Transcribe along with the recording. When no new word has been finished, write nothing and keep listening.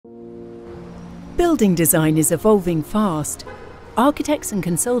Building design is evolving fast. Architects and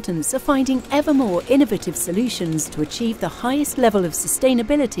consultants are finding ever more innovative solutions to achieve the highest level of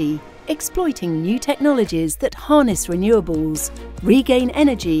sustainability, exploiting new technologies that harness renewables, regain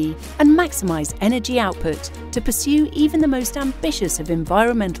energy, and maximize energy output to pursue even the most ambitious of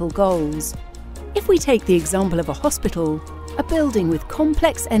environmental goals. If we take the example of a hospital, a building with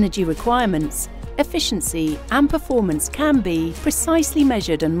complex energy requirements, efficiency and performance can be precisely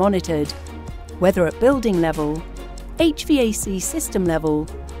measured and monitored, whether at building level, HVAC system level,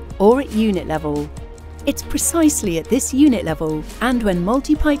 or at unit level. It's precisely at this unit level and when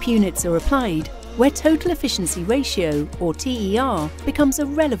multi-pipe units are applied where total efficiency ratio, or TER, becomes a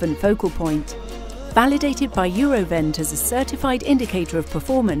relevant focal point. Validated by Eurovent as a certified indicator of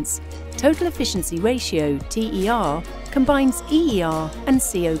performance, total efficiency ratio, TER, combines EER and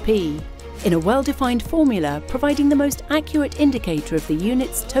COP in a well-defined formula providing the most accurate indicator of the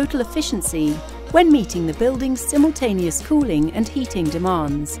unit's total efficiency when meeting the building's simultaneous cooling and heating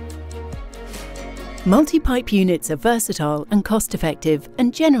demands. Multi-pipe units are versatile and cost-effective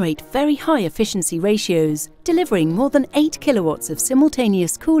and generate very high efficiency ratios, delivering more than 8 kilowatts of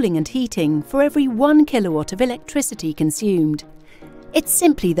simultaneous cooling and heating for every 1 kilowatt of electricity consumed. It's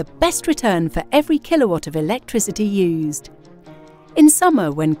simply the best return for every kilowatt of electricity used. In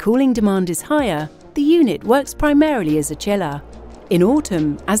summer, when cooling demand is higher, the unit works primarily as a chiller. In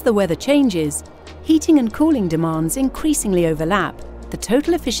autumn, as the weather changes, heating and cooling demands increasingly overlap. The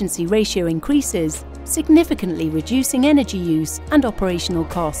total efficiency ratio increases, significantly reducing energy use and operational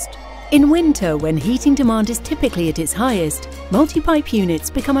cost. In winter, when heating demand is typically at its highest, multi-pipe units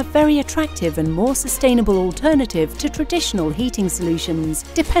become a very attractive and more sustainable alternative to traditional heating solutions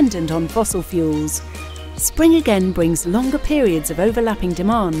dependent on fossil fuels. Spring again brings longer periods of overlapping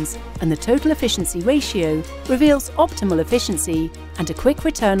demands, and the total efficiency ratio reveals optimal efficiency and a quick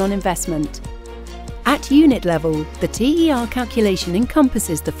return on investment. At unit level, the TER calculation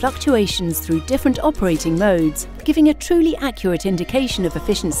encompasses the fluctuations through different operating modes, giving a truly accurate indication of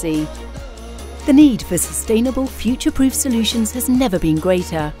efficiency. The need for sustainable, future-proof solutions has never been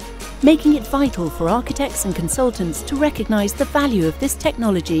greater, making it vital for architects and consultants to recognise the value of this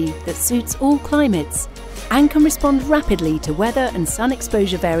technology that suits all climates and can respond rapidly to weather and sun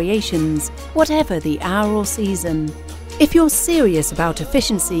exposure variations, whatever the hour or season. If you're serious about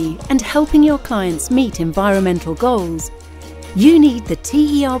efficiency and helping your clients meet environmental goals, you need the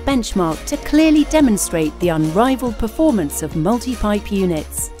TER benchmark to clearly demonstrate the unrivaled performance of multi-pipe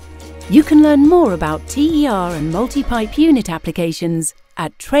units. You can learn more about TER and multi-pipe unit applications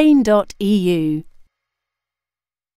at trane.eu.